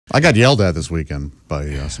I got yelled at this weekend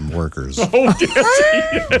by some workers. Oh,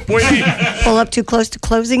 wait. Pull up too close to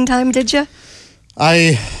closing time, did you?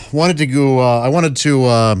 I wanted to go. I wanted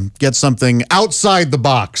to get something outside the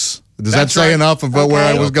box. Does that say enough about where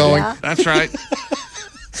I was going? Yeah. That's right.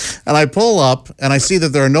 And I pull up, and I see that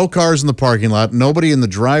there are no cars in the parking lot, nobody in the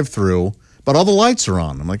drive-thru, but all the lights are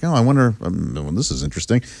on. I'm like, oh, I wonder. Well, this is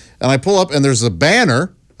interesting. And I pull up, and there's a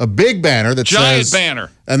banner, a big banner that Giant says, banner,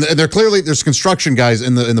 and they're clearly there's construction guys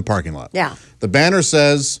in the parking lot. Yeah. The banner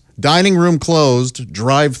says dining room closed,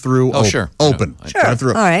 drive-thru open. Sure.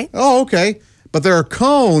 Drive-thru. All right. Oh, okay. But there are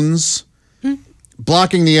cones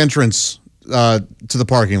blocking the entrance to the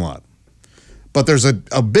parking lot. But there's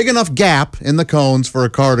a big enough gap in the cones for a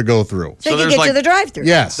car to go through. So you get to the drive-thru.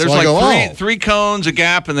 Yes. There's so like three cones, a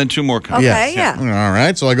gap, and then 2 more cones. Okay, yeah. All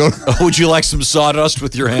right. So I go. Would you like some sawdust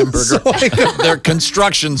with your hamburger? There are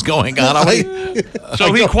constructions going on.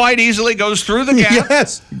 So he quite easily goes through the gap.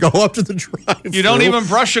 Yes. Go up to the drive-thru. You don't even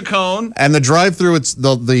brush a cone. And the drive-thru, it's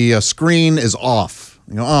the screen is off.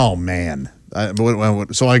 You go, oh man.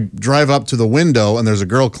 So I drive up to the window, and there's a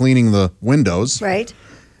girl cleaning the windows. Right.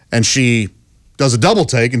 And she does a double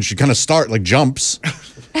take, and she kind of jumps.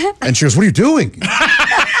 And she goes, what are you doing? And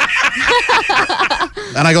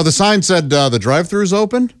I go, the sign said the drive-thru's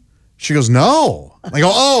open? She goes, no. I go,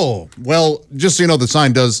 oh, well, just so you know, the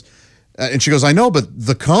sign does. And she goes, I know, but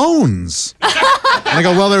the cones. And I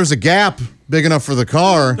go, well, there's a gap big enough for the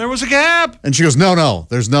car. There was a gap. And she goes, no,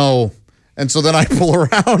 there's no. And so then I pull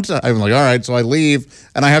around. I'm like, all right. So I leave,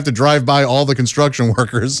 and I have to drive by all the construction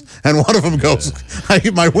workers. And one of them goes,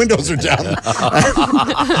 my windows are down.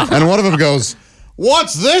 And one of them goes,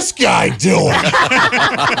 what's this guy doing?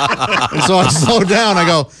 And so I slow down. I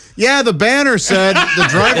go, yeah, the banner said the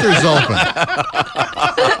drive-thru's open.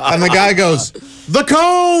 And the guy goes, the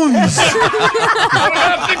cones. What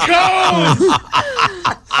about the cones?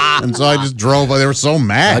 And so I just drove. They were so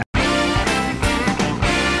mad.